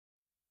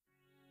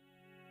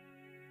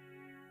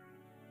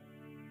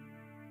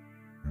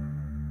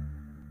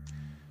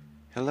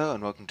Hello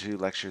and welcome to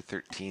Lecture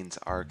 13's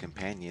R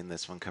Companion.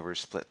 This one covers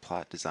split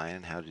plot design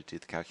and how to do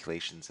the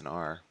calculations in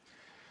R.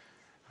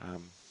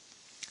 Um,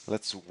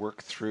 let's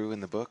work through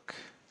in the book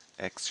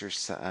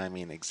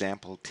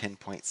example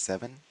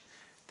 10.7.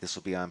 This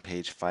will be on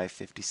page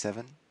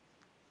 557,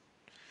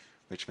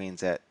 which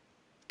means that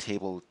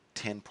table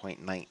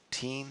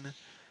 10.19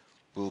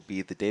 will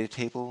be the data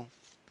table,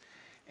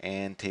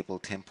 and table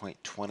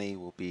 10.20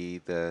 will be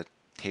the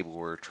table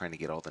we're trying to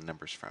get all the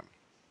numbers from.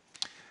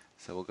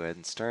 So we'll go ahead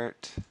and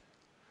start.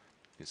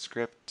 New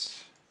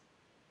script,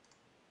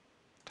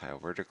 tile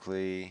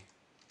vertically.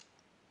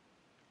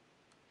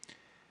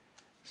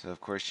 So of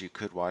course you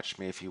could watch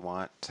me if you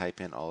want, type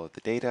in all of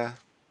the data.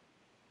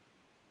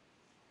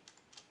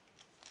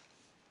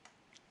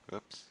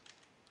 Oops.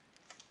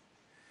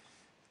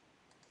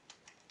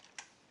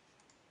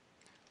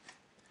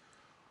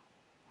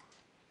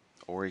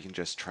 Or you can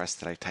just trust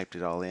that I typed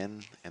it all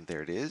in, and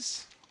there it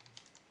is.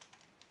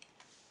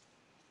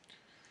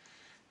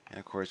 And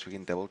of course we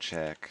can double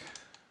check.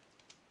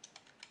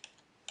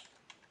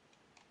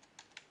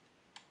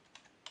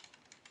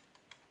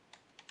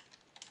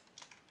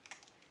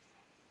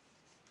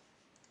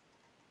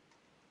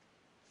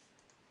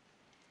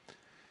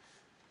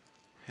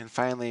 And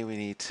finally we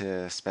need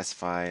to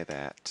specify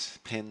that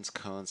pins,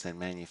 cones, and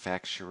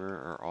manufacturer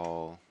are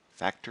all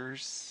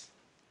factors.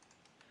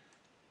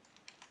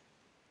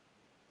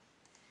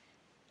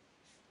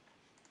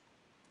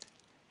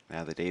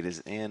 Now the data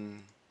is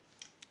in.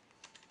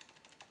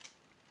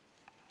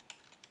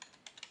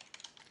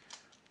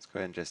 Let's go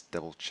ahead and just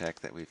double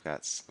check that we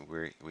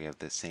have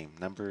the same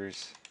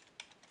numbers.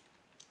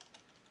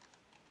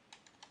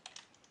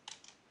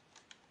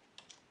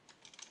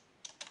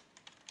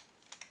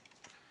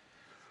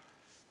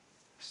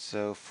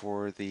 So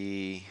for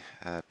the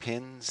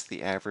pins,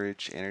 the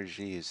average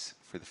energy is,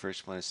 for the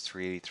first one is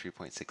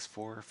 383.64,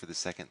 for the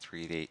second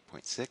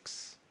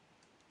 388.6.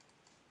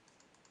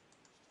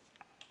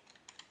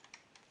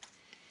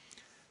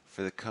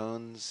 For the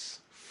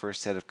cones,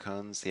 first set of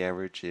cones, the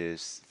average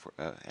is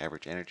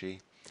average energy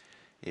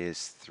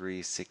is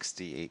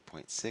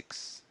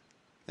 368.6,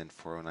 then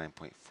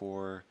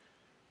 409.4,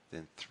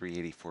 then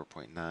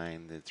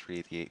 384.9, then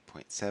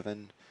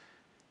 388.7,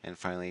 and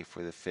finally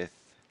for the fifth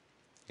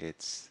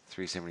it's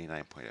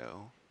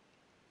 379.0.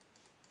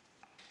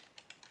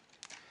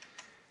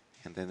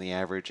 And then the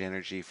average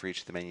energy for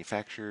each of the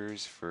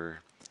manufacturers,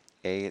 for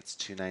A it's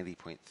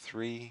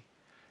 290.3,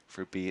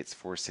 for B it's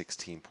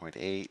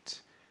 416.8,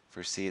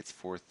 for C it's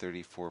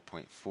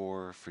 434.4,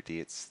 for D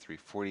it's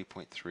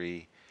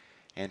 340.3,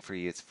 and for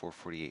E it's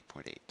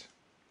 448.8.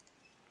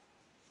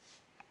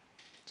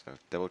 So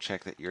double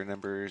check that your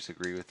numbers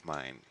agree with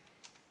mine.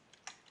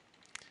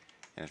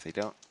 And if they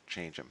don't,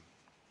 change them.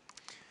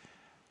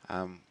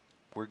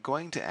 We're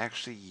going to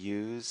actually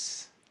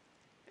use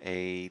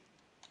a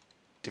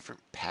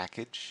different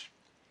package,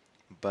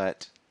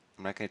 but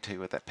I'm not going to tell you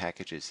what that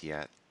package is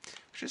yet.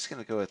 We're just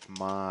going to go with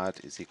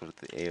mod is equal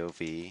to the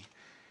AOV,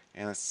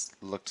 and let's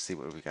look to see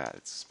what we got.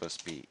 It's supposed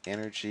to be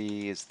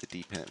energy is the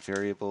dependent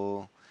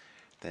variable,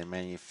 then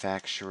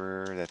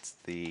manufacturer, that's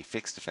the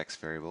fixed effects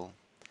variable,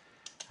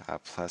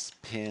 plus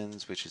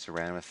pins, which is a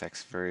random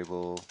effects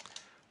variable,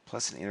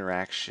 plus an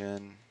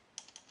interaction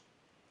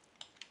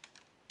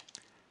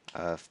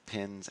of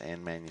pins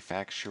and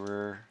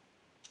manufacturer,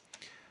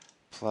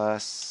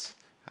 plus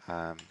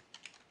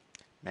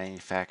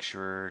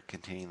manufacturer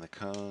containing the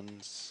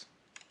cones.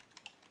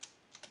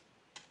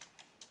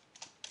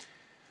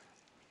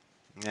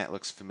 And that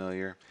looks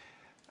familiar.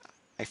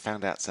 I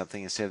found out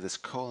something. Instead of this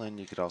colon,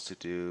 you could also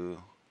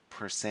do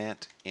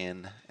percent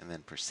in and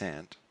then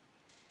percent.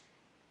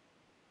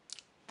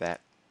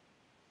 That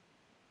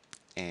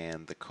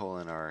and the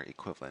colon are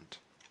equivalent.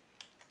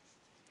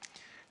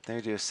 Then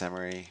we do a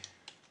summary.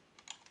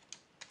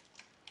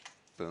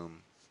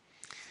 Boom.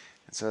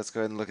 And so let's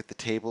go ahead and look at the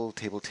table,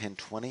 table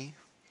 1020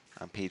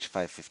 on page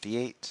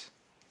 558.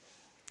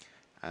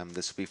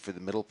 This will be for the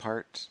middle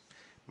part.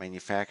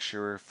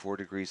 Manufacturer, 4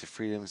 degrees of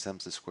freedom,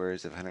 sums of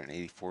squares of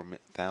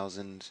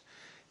 184,000,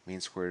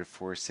 mean square root of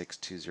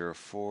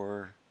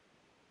 46204.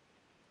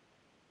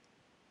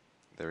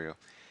 There we go.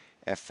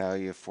 F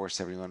value of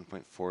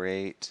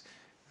 471.48,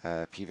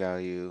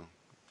 p-value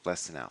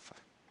less than alpha.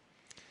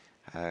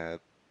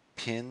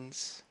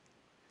 Pins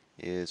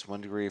is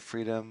 1 degree of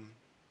freedom,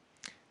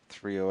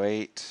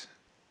 308,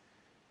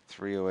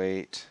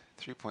 308,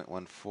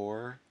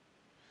 3.14,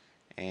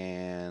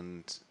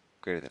 and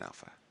greater than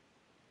alpha.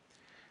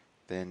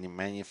 Then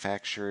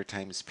manufacturer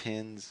times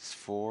pins is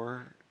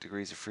 4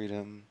 degrees of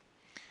freedom,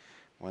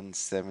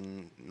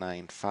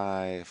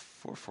 1795,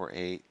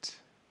 448,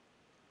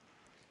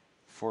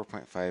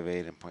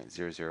 4.58, and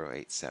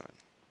 0.0087.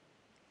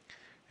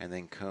 And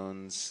then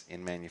cones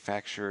in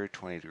manufacturer,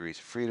 20 degrees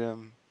of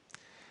freedom,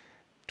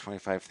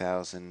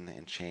 25,000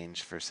 and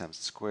change for sums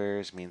of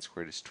squares. Mean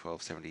squared is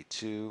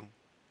 1272.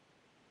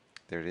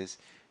 There it is.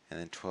 And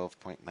then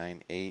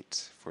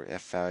 12.98 for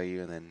F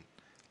value, and then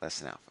less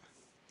than alpha.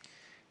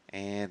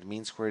 And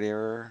mean squared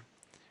error,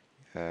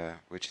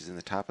 which is in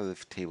the top of the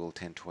table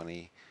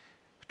 1020,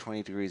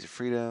 20 degrees of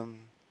freedom,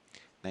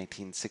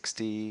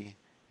 1960,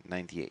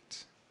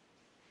 98.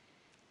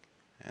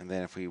 And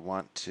then if we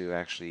want to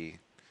actually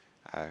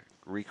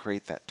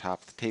recreate that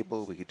top of the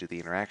table, we could do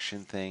the interaction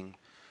thing,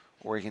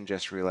 or we can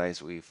just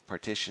realize we've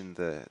partitioned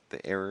the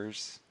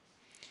errors.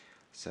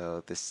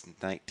 So this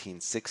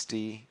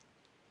 1960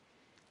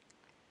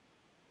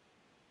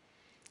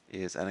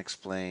 is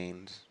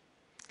unexplained,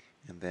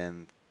 and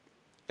then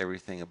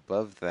everything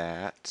above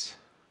that,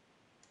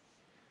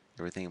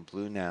 everything in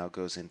blue now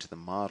goes into the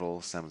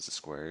model sums of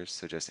squares,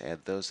 so just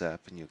add those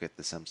up and you'll get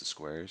the sums of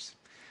squares,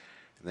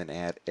 and then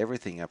add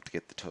everything up to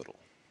get the total.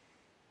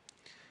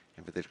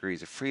 And for the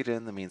degrees of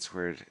freedom, the mean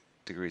squared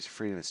degrees of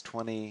freedom is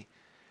 20.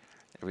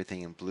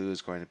 Everything in blue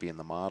is going to be in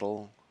the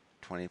model,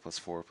 20 plus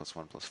 4 plus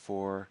 1 plus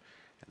 4,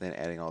 and then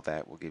adding all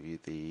that will give you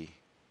the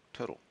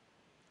total.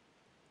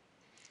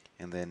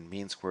 And then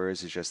mean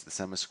squares is just the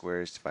sum of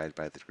squares divided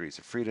by the degrees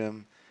of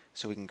freedom,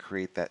 so we can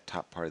create that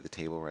top part of the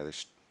table rather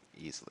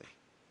easily,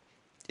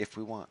 if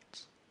we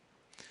want.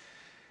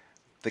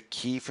 The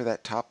key for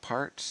that top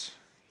part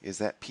is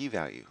that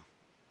p-value,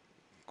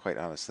 quite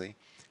honestly,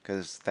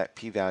 because that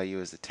p-value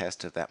is the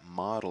test of that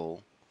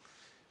model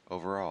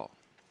overall.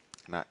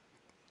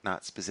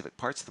 Not specific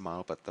parts of the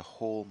model, but the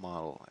whole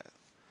model.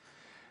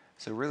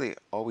 So really,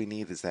 all we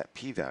need is that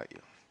p-value.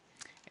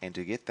 And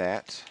to get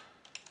that,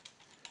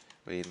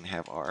 we can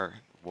have our,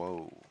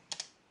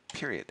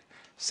 period,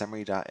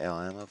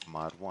 summary.lm of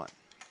mod 1.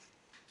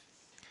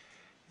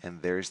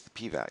 And there's the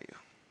p-value.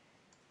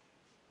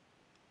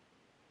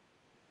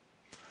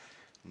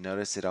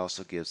 Notice it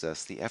also gives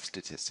us the F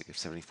statistic of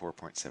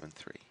 74.73.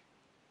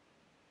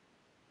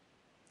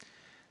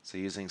 So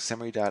using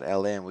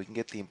summary.lm, we can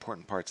get the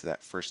important parts of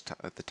that first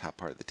at the top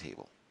part of the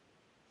table.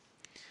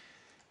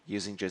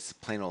 Using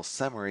just plain old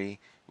summary,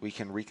 we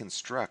can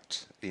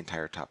reconstruct the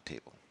entire top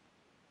table.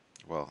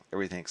 Well,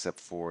 everything except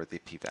for the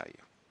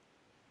p-value.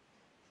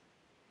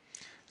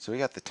 So we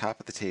got the top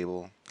of the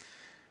table,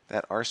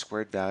 that r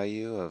squared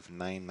value of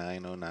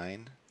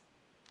 9909,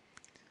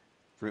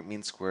 root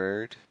mean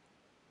squared,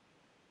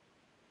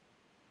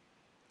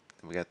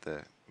 and we got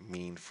the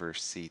mean for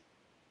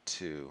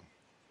C2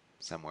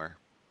 somewhere.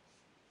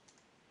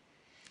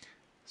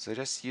 So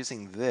just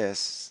using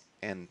this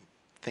and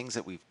things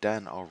that we've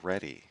done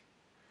already,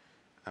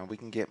 we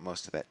can get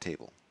most of that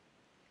table.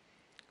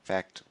 In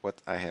fact, what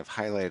I have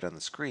highlighted on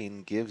the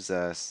screen gives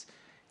us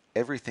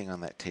everything on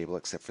that table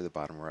except for the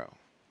bottom row.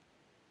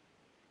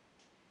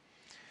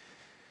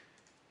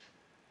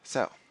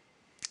 So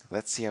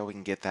let's see how we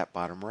can get that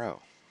bottom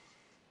row.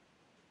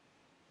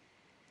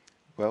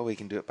 Well, we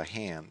can do it by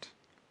hand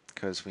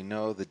because we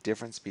know the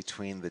difference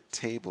between the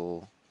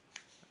table,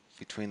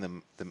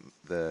 between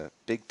the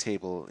big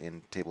table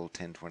in table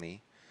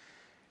 1020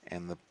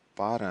 and the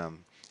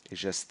bottom is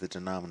just the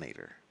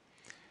denominator.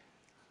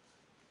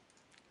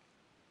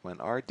 When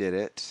R did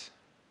it,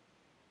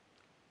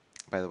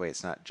 by the way,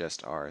 it's not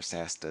just R,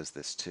 SAS does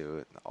this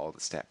too, all the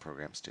stat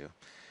programs do.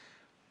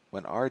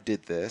 When R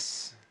did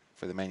this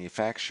for the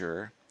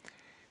manufacturer,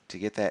 to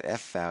get that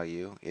F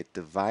value, it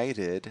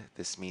divided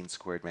this mean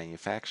squared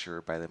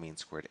manufacturer by the mean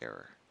squared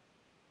error.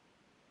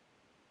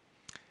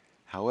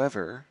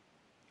 However,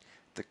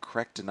 the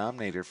correct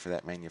denominator for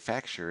that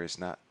manufacturer is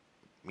not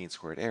mean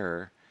squared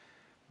error,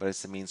 but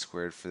it's the mean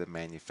squared for the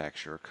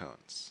manufacturer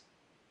cones.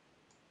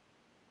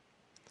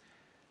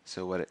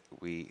 So what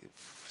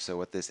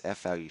this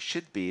F value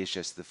should be is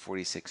just the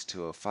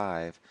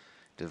 46205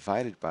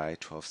 divided by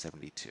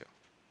 1272.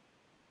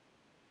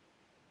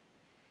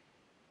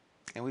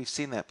 And we've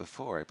seen that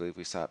before. I believe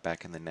we saw it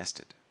back in the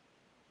nested.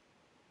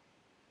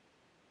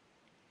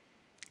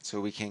 So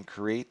we can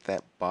create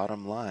that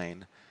bottom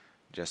line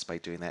just by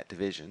doing that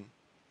division.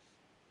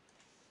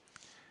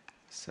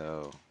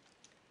 So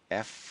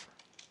F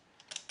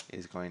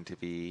is going to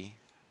be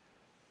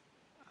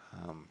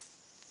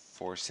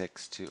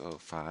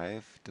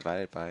 46205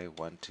 divided by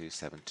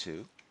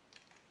 1272,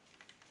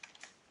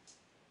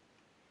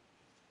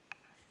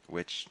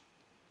 which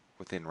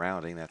within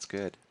rounding, that's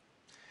good.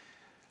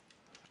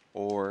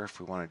 Or if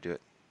we want to do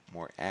it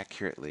more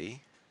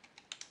accurately,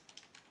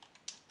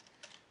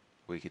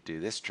 we could do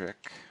this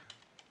trick.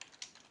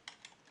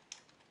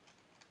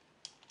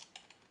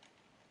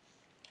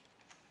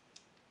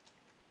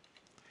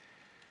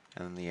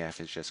 And then the F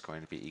is just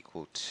going to be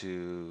equal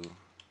to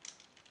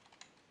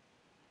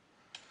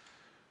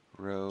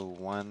row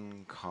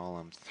 1,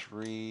 column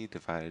 3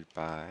 divided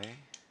by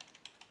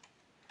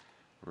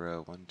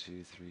row 1,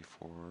 2, 3,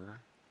 4,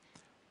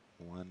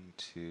 1,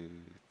 2,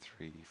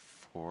 3,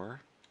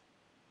 4,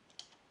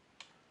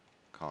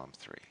 column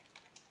 3.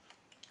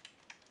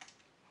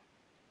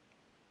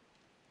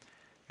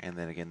 And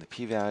then again, the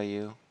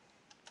p-value,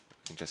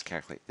 we can just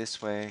calculate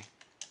this way.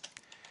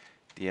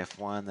 The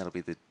F1, that'll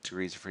be the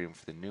degrees of freedom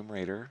for the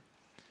numerator,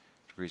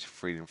 degrees of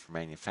freedom for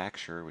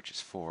manufacturer, which is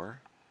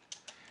 4.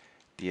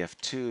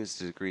 df2 is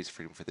the degrees of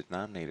freedom for the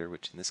denominator,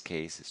 which in this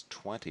case is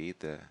 20,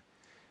 the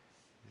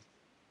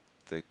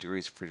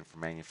degrees of freedom for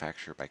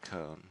manufacturer by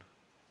cone.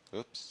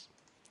 Oops,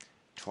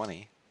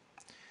 20.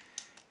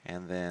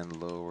 And then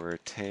lower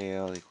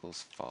tail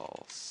equals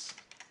false.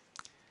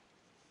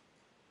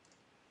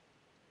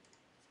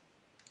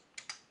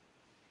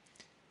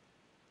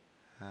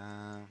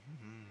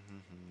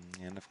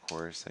 And of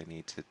course, I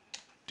need to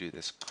do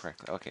this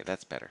correctly. Okay,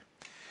 that's better.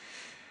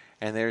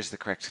 And there's the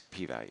correct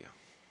p-value.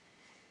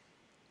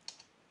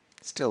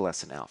 Still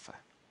less than alpha,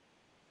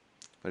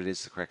 but it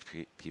is the correct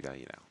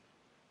p-value now.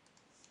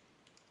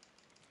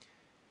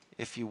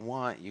 If you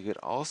want, you could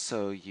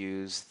also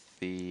use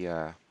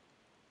the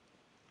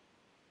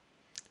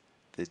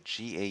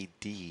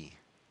GAD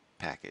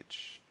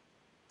package.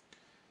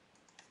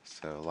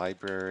 So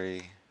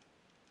library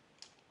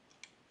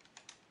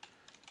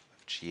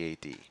of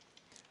GAD.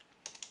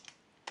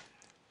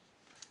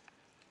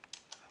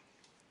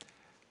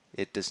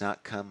 It does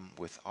not come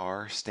with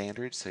R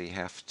standard, so you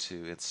have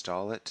to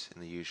install it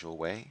in the usual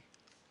way.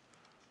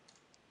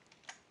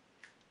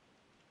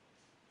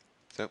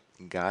 So,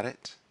 got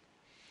it.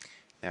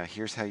 Now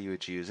here's how you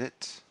would use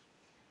it.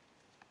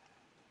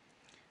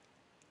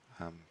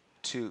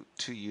 Two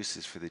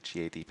uses for the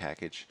GAD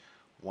package.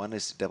 One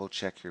is to double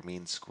check your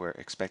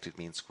expected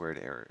mean squared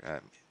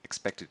error,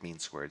 expected mean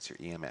squareds, your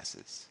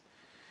EMSs.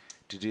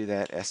 To do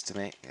that,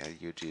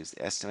 you would use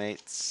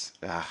estimates,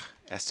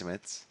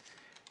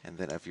 and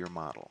then of your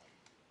model.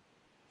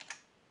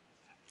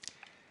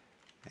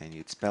 And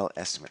you'd spell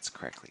estimates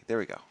correctly. There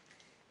we go.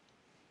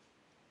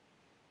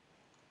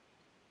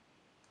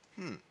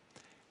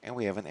 And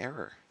we have an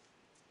error.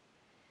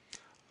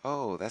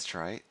 Oh, that's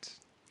right.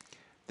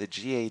 The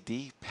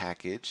GAD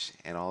package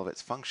and all of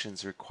its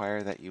functions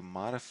require that you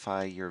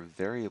modify your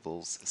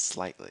variables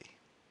slightly.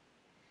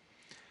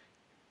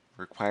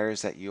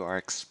 Requires that you are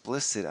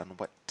explicit on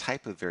what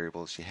type of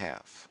variables you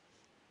have.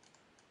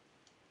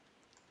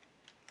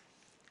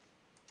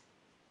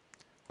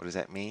 What does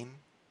that mean?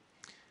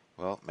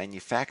 Well,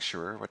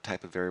 manufacturer, what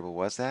type of variable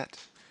was that?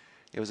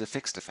 It was a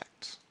fixed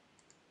effect.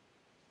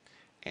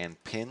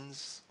 And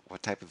pins,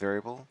 what type of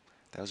variable?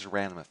 That was a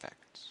random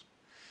effect.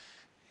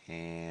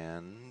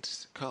 And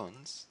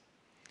cones,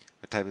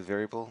 what type of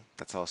variable?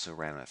 That's also a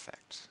random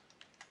effect.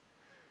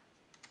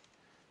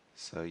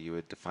 So you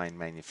would define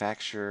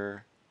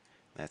manufacturer,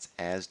 that's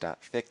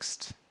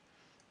as.fixed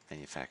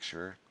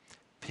manufacturer,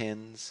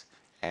 pins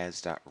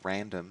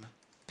as.random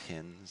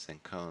pins,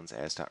 and cones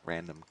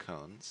as.random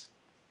cones.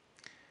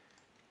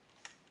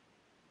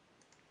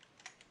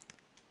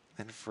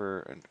 Then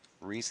for a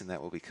reason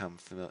that will become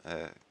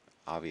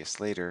obvious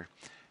later,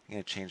 I'm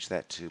going to change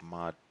that to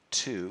mod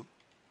 2.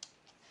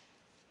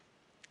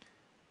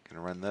 Going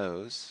to run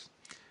those.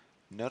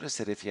 Notice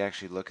that if you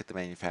actually look at the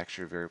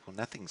manufacturer variable,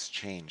 nothing's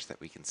changed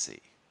that we can see.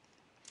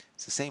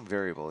 It's the same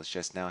variable, it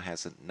just now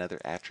has another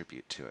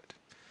attribute to it.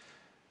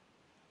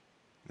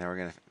 Now we're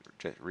going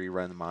to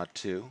rerun mod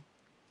 2.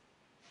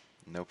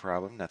 No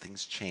problem,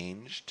 nothing's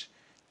changed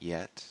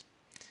yet.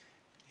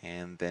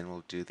 And then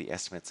we'll do the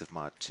estimates of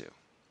mod 2.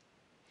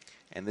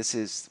 And this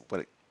is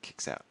what it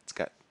kicks out. It's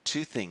got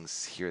two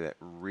things here that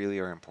really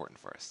are important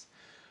for us.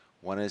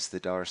 One is the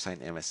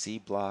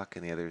 $MSE block,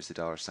 and the other is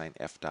the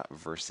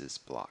 $F.versus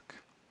block.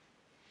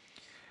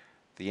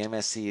 The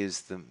MSE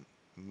is the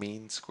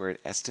mean squared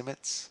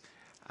estimates.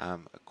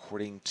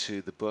 According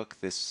to the book,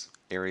 this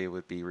area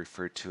would be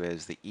referred to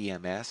as the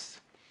EMS,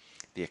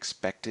 the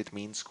expected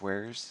mean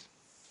squares.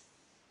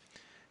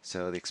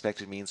 So the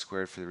expected mean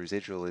squared for the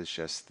residual is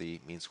just the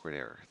mean squared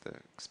error. The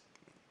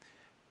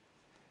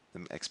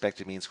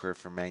expected mean squared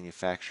for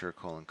manufacturer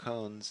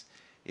cones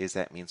is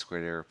that mean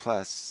squared error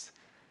plus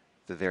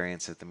the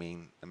variance of the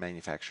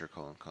manufacturer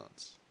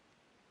cones.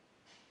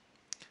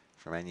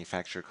 For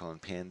manufacturer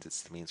pins,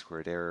 it's the mean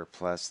squared error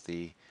plus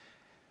the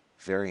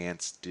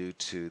variance due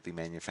to the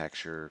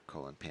manufacturer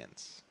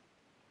pins.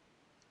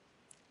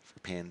 For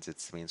pins,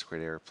 it's the mean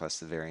squared error plus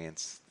the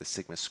variance, the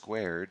sigma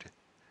squared,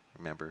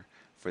 remember,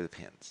 for the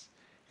pins.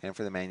 And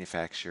for the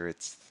manufacturer,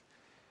 it's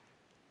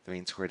the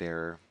mean squared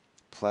error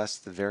plus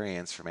the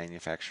variance for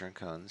manufacturer and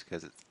cones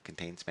because it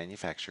contains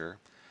manufacturer,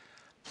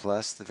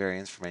 plus the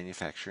variance for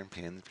manufacturer and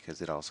pins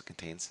because it also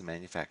contains the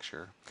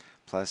manufacturer,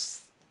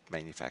 plus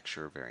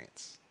manufacturer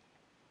variance.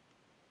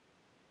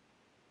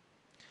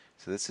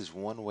 So this is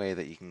one way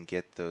that you can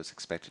get those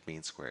expected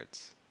mean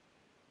squareds.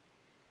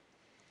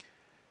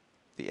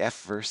 The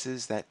F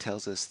versus, that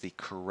tells us the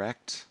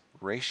correct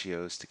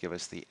ratios to give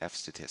us the F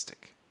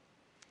statistic.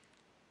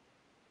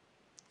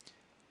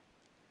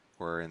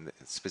 Or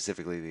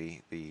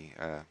specifically the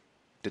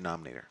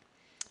denominator.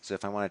 So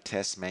if I want to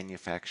test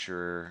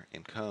manufacturer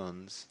in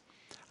cones,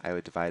 I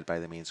would divide by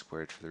the mean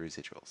squared for the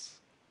residuals.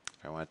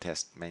 If I want to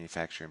test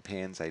manufacturer in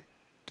pins, I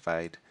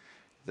divide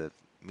the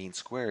mean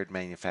squared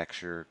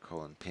manufacturer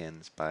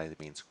pins by the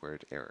mean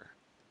squared error.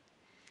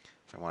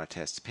 If I want to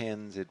test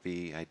pins, it'd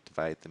be I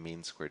divide the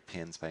mean squared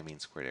pins by mean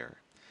squared error.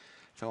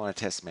 If I want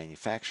to test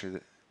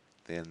manufacturer,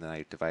 then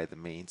I divide the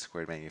mean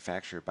squared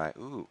manufacturer by,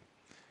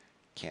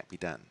 can't be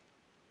done.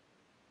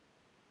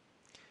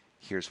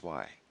 Here's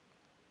why.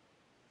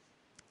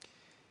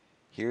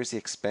 Here's the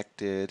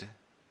expected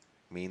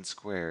mean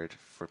squared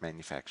for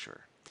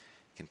manufacturer.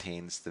 You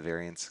contains the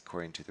variance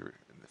according to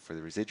for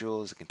the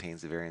residuals. It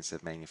contains the variance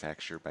of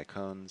manufacture by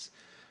cones,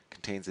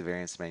 contains the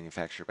variance of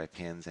manufacture by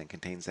pins, and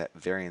contains that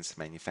variance of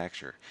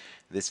manufacture.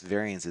 This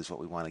variance is what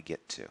we want to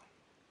get to.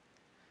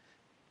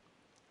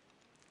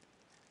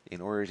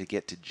 In order to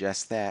get to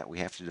just that, we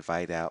have to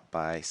divide out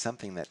by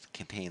something that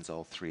contains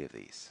all three of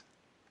these.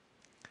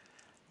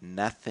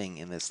 Nothing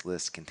in this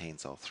list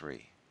contains all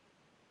three.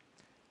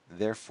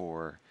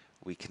 Therefore,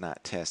 we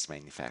cannot test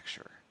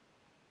manufacturer.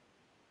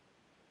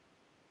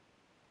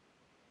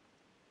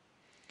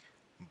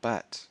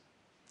 But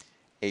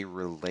a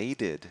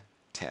related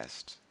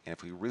test, and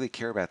if we really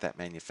care about that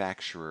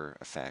manufacturer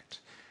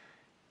effect,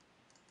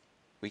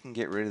 we can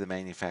get rid of the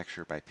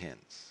manufacturer by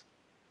pins.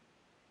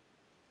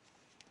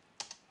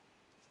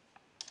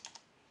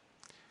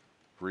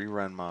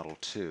 Rerun Model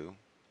 2,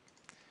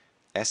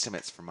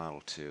 estimates for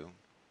Model 2,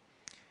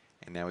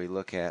 and now we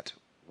look at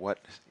what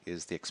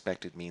is the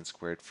expected mean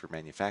squared for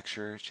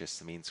manufacturer, just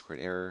the mean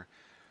squared error,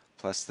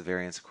 plus the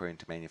variance according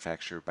to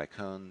manufacturer by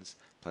cones,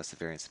 plus the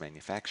variance of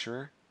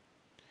manufacturer.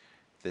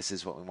 This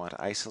is what we want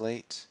to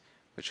isolate,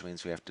 which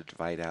means we have to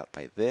divide out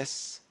by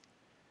this,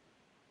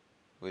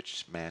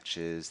 which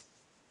matches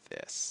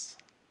this.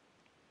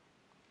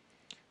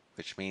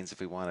 Which means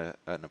if we want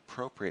an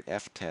appropriate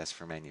f-test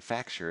for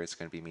manufacturer, it's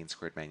going to be mean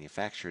squared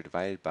manufacturer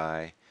divided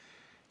by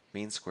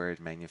mean squared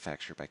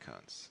manufacturer by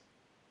cones.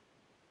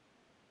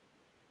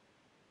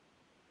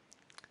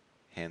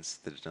 Hence,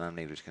 the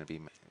denominator is going to be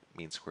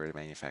mean squared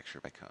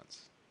manufacturer by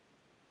cones.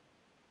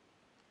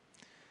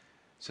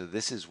 So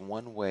this is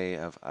one way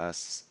of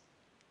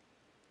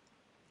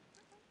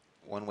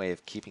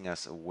keeping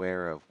us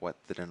aware of what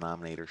the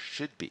denominator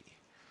should be.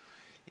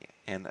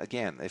 And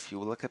again, if you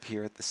look up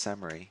here at the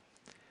summary,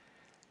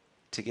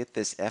 to get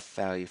this f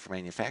value for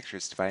manufacturer,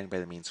 it's dividing by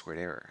the mean squared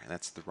error, and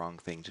that's the wrong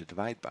thing to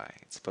divide by.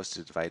 It's supposed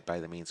to divide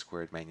by the mean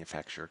squared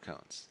manufacturer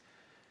cones.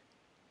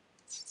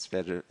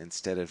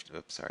 Instead of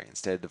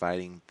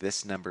dividing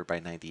this number by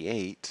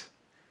 98,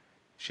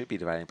 should be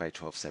dividing by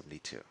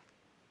 1272,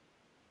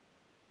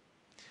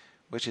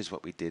 which is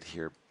what we did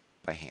here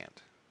by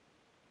hand.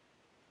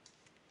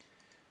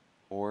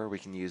 Or we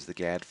can use the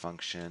GAD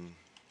function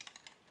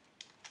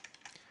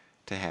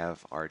to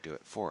have R do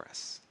it for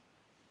us.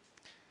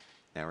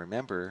 Now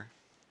remember,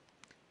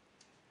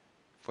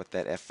 what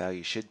that f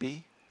value should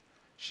be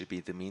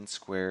the mean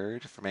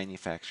squared for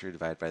manufacturer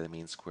divided by the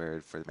mean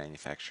squared for the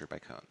manufacturer by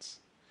cones,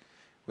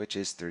 which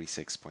is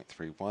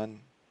 36.31,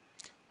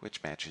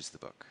 which matches the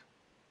book.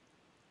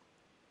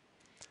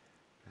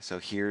 So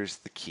here's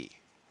the key.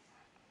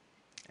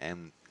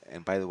 And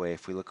by the way,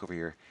 if we look over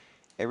here,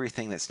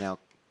 everything that's now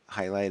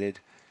highlighted,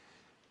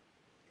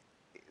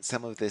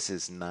 some of this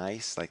is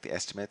nice, like the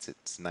estimates.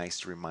 It's nice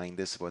to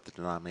remind us of what the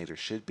denominator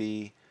should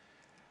be.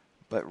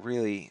 But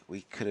really,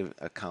 we could have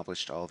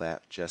accomplished all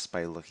that just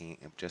by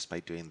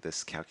doing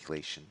this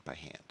calculation by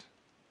hand.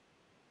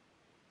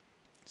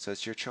 So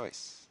it's your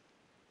choice.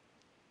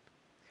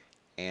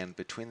 And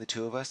between the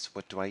two of us,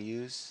 what do I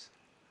use?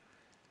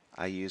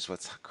 I use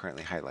what's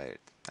currently highlighted.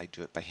 I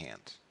do it by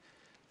hand,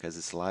 because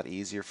it's a lot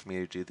easier for me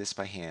to do this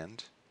by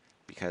hand,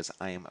 because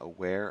I am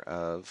aware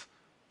of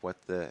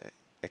what the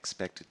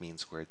expected mean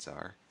squareds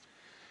are.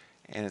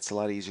 And it's a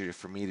lot easier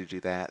for me to do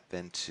that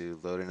than to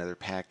load another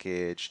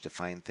package,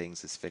 define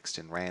things as fixed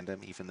and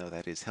random, even though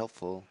that is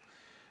helpful.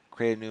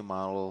 Create a new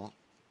model,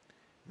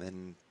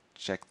 then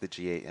check the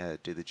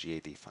do the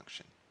GAD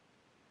function.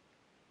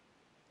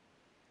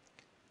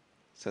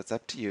 So it's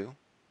up to you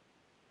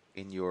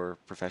in your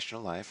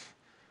professional life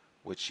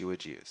which you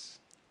would use.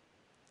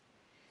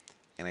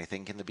 And I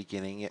think in the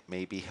beginning it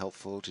may be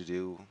helpful to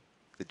do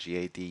the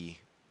GAD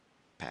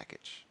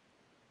package,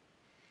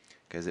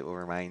 because it will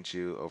remind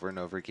you over and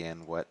over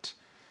again what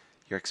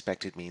your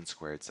expected mean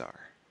squareds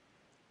are.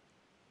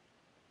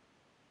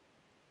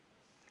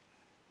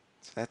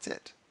 So that's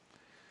it.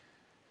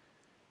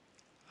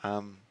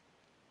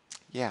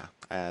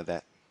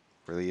 That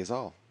really is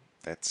all.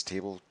 That's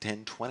table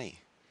 1020.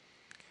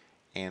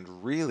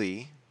 And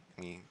really,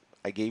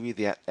 I gave you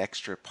that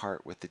extra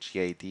part with the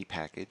GAD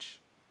package,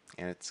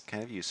 and it's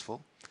kind of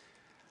useful.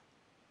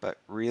 But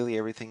really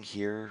everything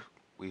here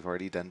we've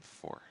already done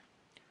before.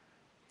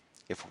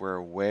 If we're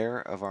aware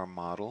of our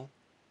model,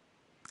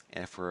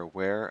 and if we're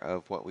aware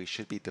of what we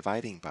should be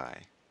dividing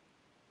by,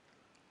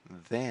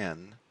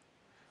 then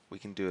we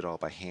can do it all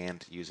by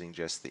hand using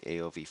just the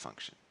AOV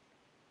function.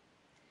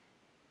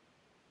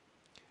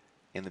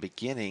 In the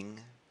beginning,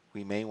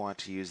 we may want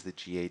to use the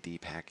GAD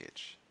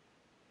package,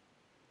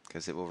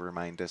 because it will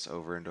remind us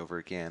over and over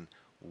again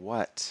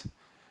what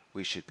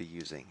we should be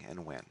using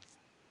and when.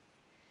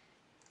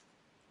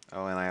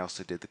 Oh, and I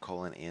also did the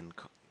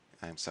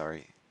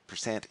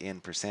percent in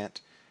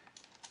percent.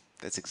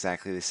 That's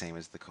exactly the same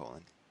as the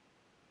colon.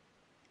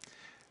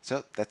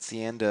 So that's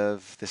the end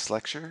of this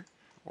lecture,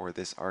 or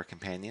this R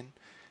companion,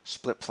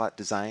 split plot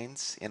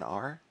designs in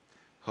R.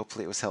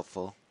 Hopefully it was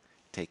helpful.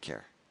 Take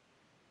care.